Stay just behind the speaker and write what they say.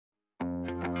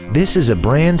This is a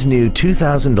brand new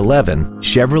 2011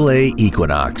 Chevrolet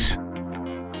Equinox.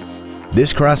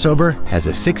 This crossover has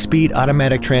a 6-speed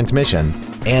automatic transmission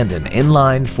and an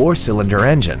inline 4-cylinder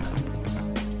engine.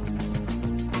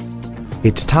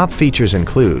 Its top features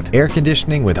include air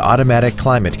conditioning with automatic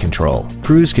climate control,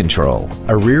 cruise control,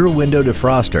 a rear window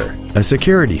defroster, a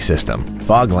security system,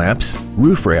 fog lamps,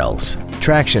 roof rails,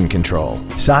 traction control,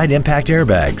 side impact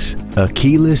airbags, a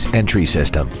keyless entry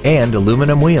system, and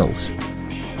aluminum wheels.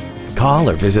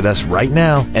 Call or visit us right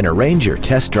now and arrange your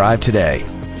test drive today.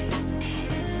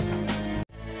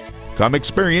 Come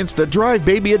experience the Drive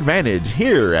Baby advantage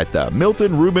here at the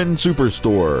Milton Ruben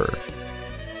Superstore.